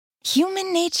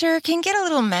Human nature can get a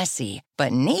little messy,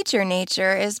 but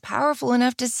nature is powerful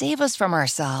enough to save us from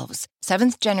ourselves.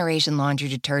 Seventh Generation Laundry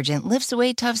Detergent lifts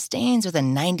away tough stains with a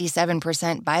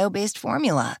 97% bio-based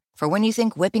formula. For when you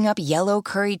think whipping up yellow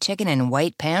curry chicken in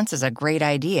white pants is a great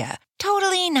idea.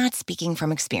 Totally not speaking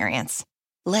from experience.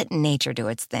 Let nature do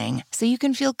its thing so you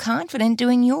can feel confident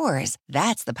doing yours.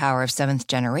 That's the power of Seventh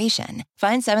Generation.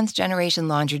 Find Seventh Generation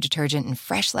Laundry Detergent in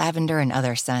fresh lavender and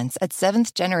other scents at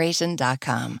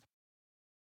seventhgeneration.com.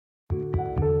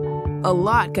 A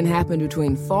lot can happen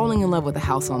between falling in love with a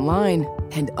house online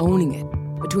and owning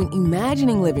it. Between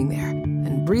imagining living there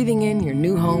and breathing in your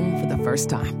new home for the first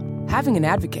time. Having an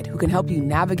advocate who can help you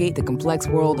navigate the complex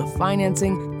world of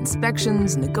financing,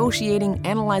 inspections, negotiating,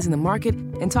 analyzing the market,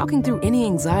 and talking through any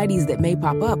anxieties that may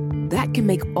pop up, that can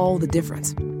make all the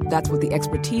difference. That's what the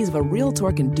expertise of a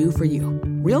Realtor can do for you.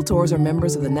 Realtors are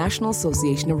members of the National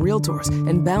Association of Realtors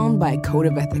and bound by a code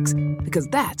of ethics, because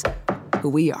that's who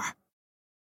we are.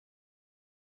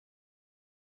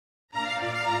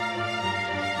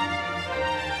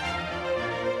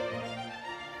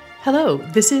 Hello,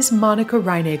 this is Monica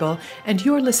Reinagel, and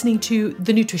you're listening to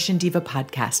the Nutrition Diva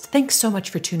podcast. Thanks so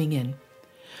much for tuning in.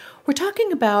 We're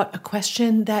talking about a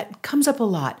question that comes up a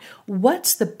lot.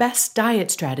 What's the best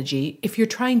diet strategy if you're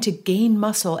trying to gain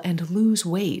muscle and lose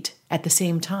weight at the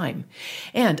same time?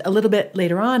 And a little bit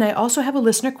later on, I also have a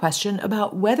listener question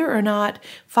about whether or not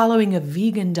following a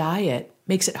vegan diet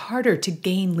makes it harder to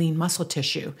gain lean muscle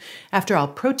tissue. After all,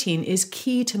 protein is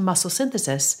key to muscle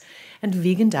synthesis, and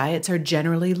vegan diets are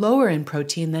generally lower in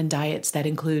protein than diets that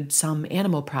include some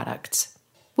animal products.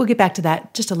 We'll get back to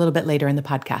that just a little bit later in the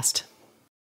podcast.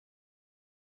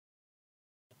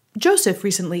 Joseph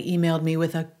recently emailed me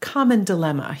with a common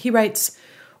dilemma. He writes,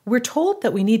 "We're told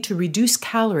that we need to reduce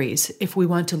calories if we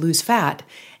want to lose fat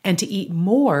and to eat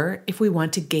more if we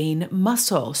want to gain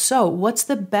muscle. So what's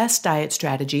the best diet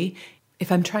strategy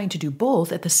if I'm trying to do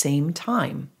both at the same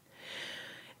time?"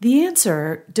 The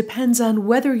answer depends on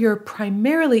whether you're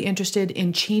primarily interested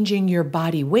in changing your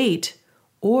body weight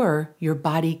or your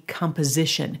body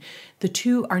composition. The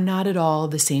two are not at all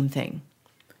the same thing.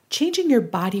 Changing your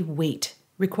body weight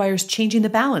requires changing the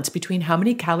balance between how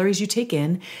many calories you take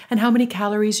in and how many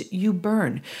calories you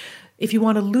burn. If you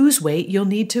want to lose weight, you'll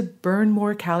need to burn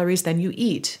more calories than you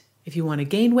eat. If you want to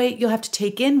gain weight, you'll have to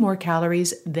take in more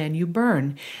calories than you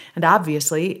burn. And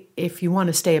obviously, if you want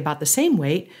to stay about the same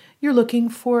weight, you're looking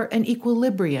for an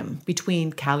equilibrium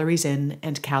between calories in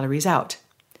and calories out.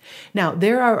 Now,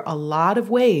 there are a lot of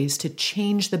ways to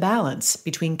change the balance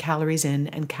between calories in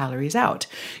and calories out.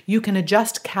 You can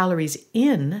adjust calories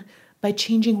in by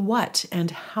changing what and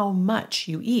how much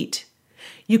you eat.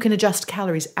 You can adjust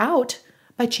calories out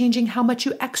by changing how much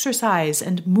you exercise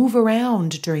and move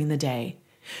around during the day.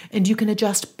 And you can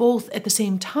adjust both at the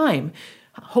same time,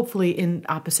 hopefully in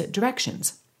opposite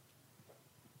directions.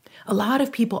 A lot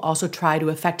of people also try to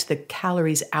affect the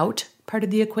calories out part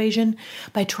of the equation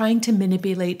by trying to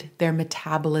manipulate their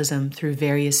metabolism through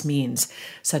various means,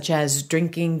 such as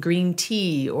drinking green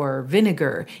tea or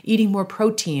vinegar, eating more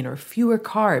protein or fewer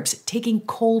carbs, taking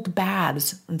cold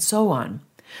baths, and so on.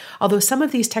 Although some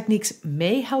of these techniques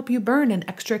may help you burn an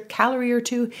extra calorie or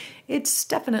two, it's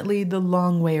definitely the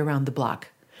long way around the block.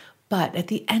 But at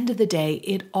the end of the day,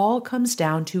 it all comes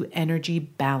down to energy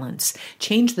balance.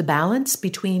 Change the balance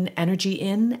between energy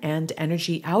in and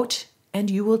energy out, and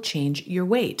you will change your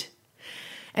weight.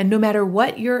 And no matter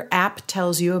what your app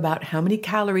tells you about how many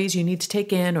calories you need to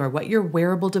take in, or what your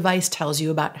wearable device tells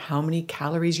you about how many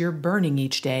calories you're burning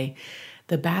each day,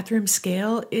 the bathroom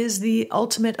scale is the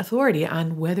ultimate authority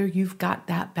on whether you've got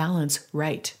that balance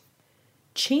right.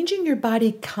 Changing your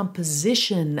body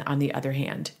composition, on the other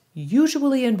hand,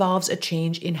 usually involves a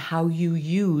change in how you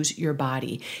use your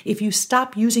body. If you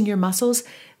stop using your muscles,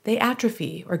 they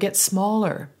atrophy or get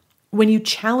smaller. When you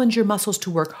challenge your muscles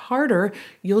to work harder,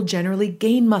 you'll generally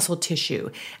gain muscle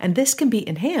tissue, and this can be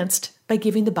enhanced by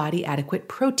giving the body adequate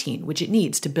protein, which it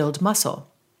needs to build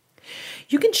muscle.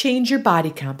 You can change your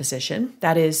body composition,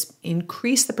 that is,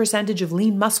 increase the percentage of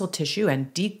lean muscle tissue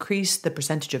and decrease the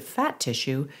percentage of fat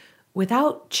tissue,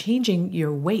 without changing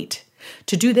your weight.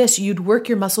 To do this, you'd work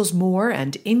your muscles more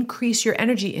and increase your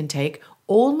energy intake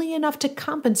only enough to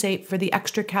compensate for the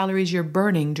extra calories you're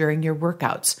burning during your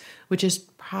workouts, which is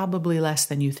probably less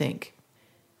than you think.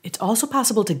 It's also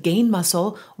possible to gain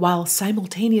muscle while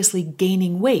simultaneously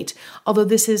gaining weight, although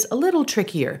this is a little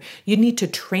trickier. You need to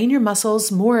train your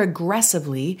muscles more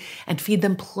aggressively and feed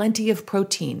them plenty of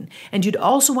protein. And you'd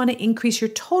also want to increase your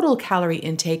total calorie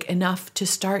intake enough to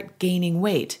start gaining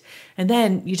weight. And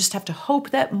then you just have to hope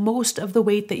that most of the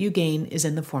weight that you gain is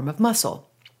in the form of muscle.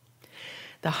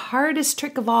 The hardest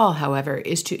trick of all, however,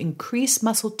 is to increase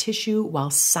muscle tissue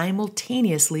while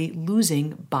simultaneously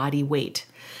losing body weight.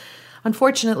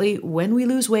 Unfortunately, when we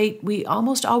lose weight, we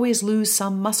almost always lose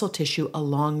some muscle tissue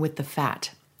along with the fat.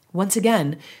 Once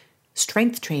again,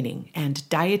 strength training and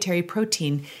dietary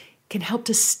protein can help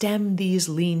to stem these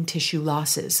lean tissue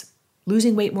losses.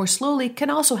 Losing weight more slowly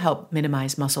can also help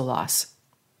minimize muscle loss.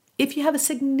 If you have a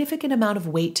significant amount of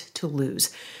weight to lose,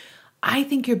 I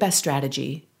think your best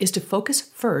strategy is to focus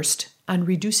first on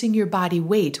reducing your body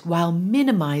weight while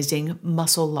minimizing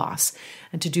muscle loss.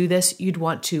 And to do this, you'd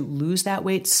want to lose that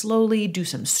weight slowly, do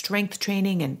some strength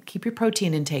training, and keep your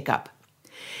protein intake up.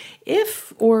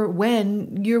 If or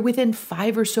when you're within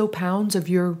 5 or so pounds of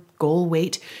your goal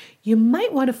weight, you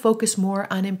might want to focus more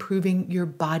on improving your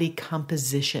body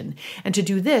composition. And to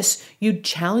do this, you'd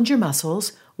challenge your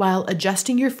muscles while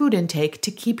adjusting your food intake to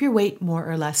keep your weight more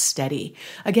or less steady.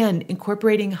 Again,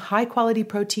 incorporating high-quality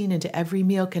protein into every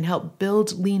meal can help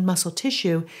build lean muscle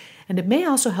tissue, and it may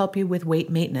also help you with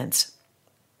weight maintenance.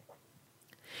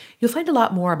 You'll find a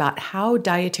lot more about how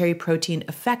dietary protein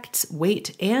affects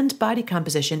weight and body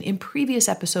composition in previous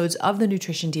episodes of the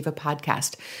Nutrition Diva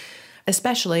podcast,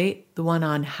 especially the one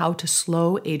on how to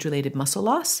slow age-related muscle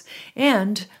loss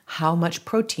and how much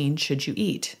protein should you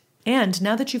eat. And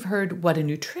now that you've heard what a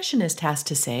nutritionist has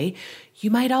to say,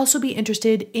 you might also be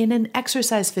interested in an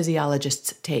exercise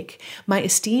physiologist's take. My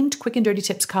esteemed Quick and Dirty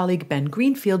Tips colleague Ben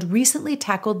Greenfield recently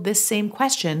tackled this same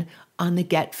question on the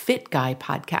Get Fit Guy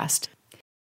podcast.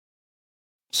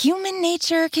 Human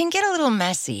nature can get a little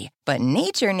messy, but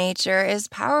nature is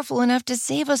powerful enough to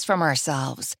save us from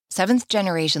ourselves. Seventh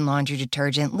Generation Laundry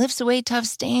Detergent lifts away tough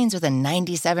stains with a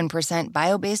 97%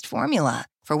 bio-based formula.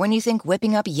 For when you think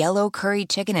whipping up yellow curry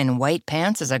chicken in white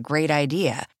pants is a great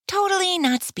idea. Totally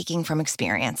not speaking from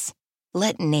experience.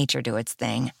 Let nature do its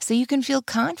thing so you can feel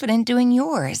confident doing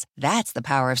yours. That's the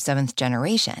power of Seventh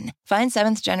Generation. Find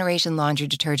Seventh Generation Laundry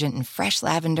Detergent in fresh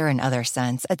lavender and other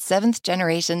scents at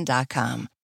seventhgeneration.com.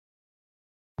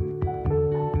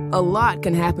 A lot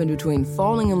can happen between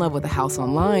falling in love with a house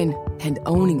online and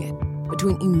owning it.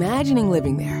 Between imagining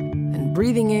living there and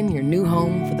breathing in your new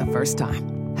home for the first time.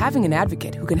 Having an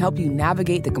advocate who can help you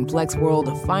navigate the complex world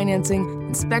of financing,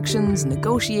 inspections,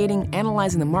 negotiating,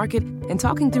 analyzing the market, and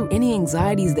talking through any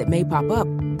anxieties that may pop up,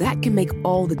 that can make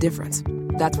all the difference.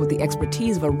 That's what the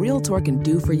expertise of a Realtor can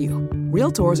do for you.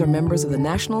 Realtors are members of the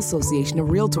National Association of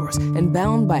Realtors and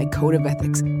bound by a code of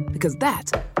ethics, because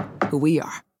that's who we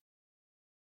are.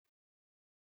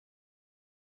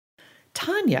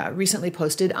 Tanya recently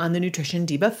posted on the Nutrition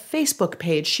Diva Facebook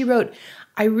page. She wrote,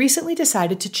 I recently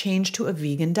decided to change to a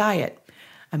vegan diet.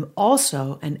 I'm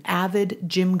also an avid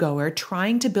gym goer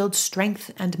trying to build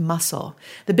strength and muscle.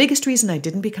 The biggest reason I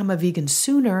didn't become a vegan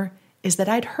sooner is that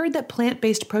I'd heard that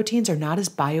plant-based proteins are not as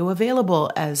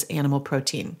bioavailable as animal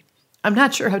protein. I'm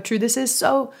not sure how true this is,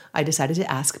 so I decided to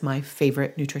ask my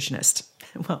favorite nutritionist.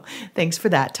 Well, thanks for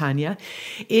that, Tanya.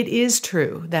 It is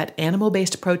true that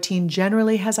animal-based protein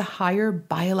generally has a higher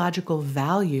biological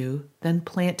value than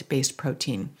plant-based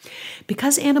protein.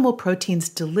 Because animal proteins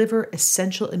deliver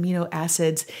essential amino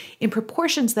acids in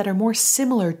proportions that are more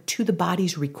similar to the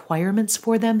body's requirements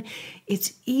for them,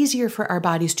 it's easier for our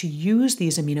bodies to use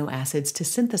these amino acids to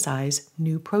synthesize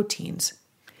new proteins.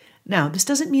 Now, this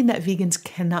doesn't mean that vegans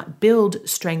cannot build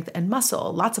strength and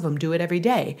muscle. Lots of them do it every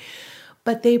day.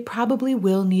 But they probably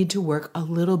will need to work a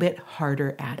little bit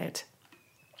harder at it.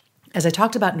 As I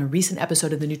talked about in a recent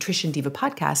episode of the Nutrition Diva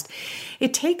podcast,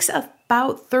 it takes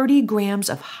about 30 grams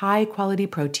of high-quality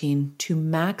protein to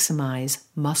maximize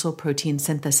muscle protein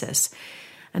synthesis.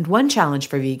 And one challenge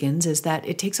for vegans is that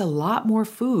it takes a lot more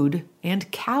food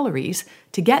and calories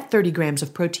to get 30 grams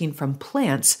of protein from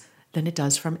plants than it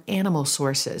does from animal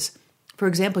sources. For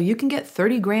example, you can get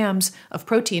 30 grams of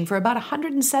protein for about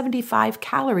 175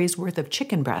 calories worth of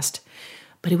chicken breast,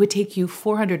 but it would take you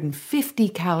 450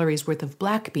 calories worth of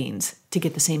black beans to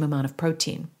get the same amount of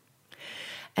protein.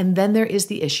 And then there is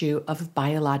the issue of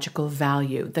biological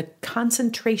value, the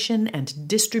concentration and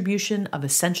distribution of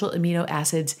essential amino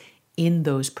acids in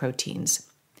those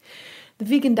proteins. The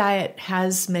vegan diet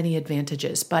has many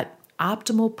advantages, but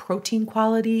optimal protein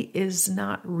quality is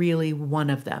not really one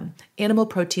of them. Animal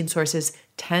protein sources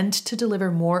tend to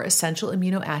deliver more essential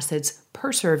amino acids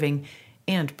per serving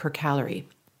and per calorie.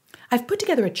 I've put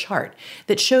together a chart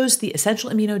that shows the essential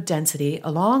amino density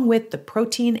along with the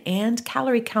protein and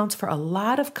calorie counts for a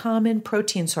lot of common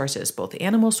protein sources, both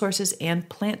animal sources and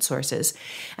plant sources,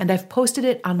 and I've posted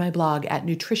it on my blog at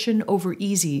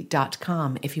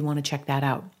nutritionovereasy.com if you want to check that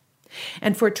out.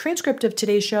 And for a transcript of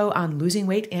today's show on losing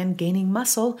weight and gaining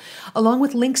muscle, along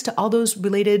with links to all those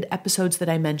related episodes that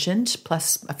I mentioned,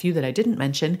 plus a few that I didn't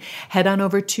mention, head on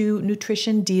over to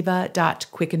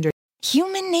nutritiondiva.quickanddirty.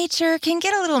 Human nature can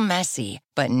get a little messy,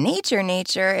 but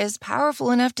nature is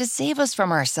powerful enough to save us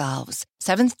from ourselves.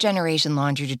 Seventh Generation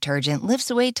Laundry Detergent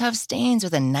lifts away tough stains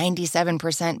with a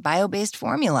 97% bio-based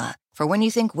formula. For when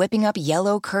you think whipping up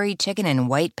yellow curry chicken in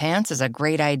white pants is a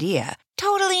great idea.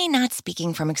 Totally not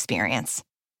speaking from experience.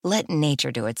 Let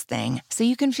nature do its thing so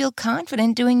you can feel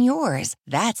confident doing yours.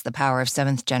 That's the power of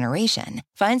Seventh Generation.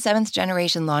 Find Seventh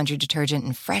Generation Laundry Detergent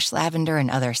in fresh lavender and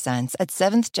other scents at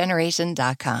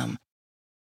seventhgeneration.com.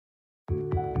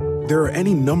 There are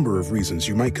any number of reasons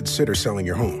you might consider selling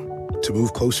your home. To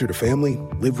move closer to family,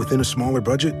 live within a smaller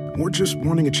budget, or just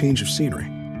wanting a change of scenery.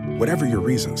 Whatever your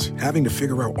reasons, having to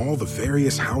figure out all the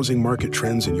various housing market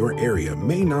trends in your area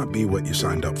may not be what you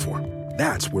signed up for.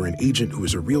 That's where an agent who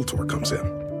is a Realtor comes in.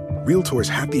 Realtors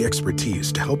have the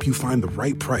expertise to help you find the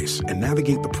right price and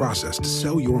navigate the process to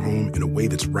sell your home in a way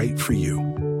that's right for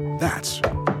you. That's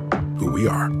who we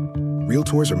are.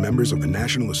 Realtors are members of the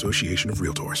National Association of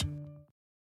Realtors.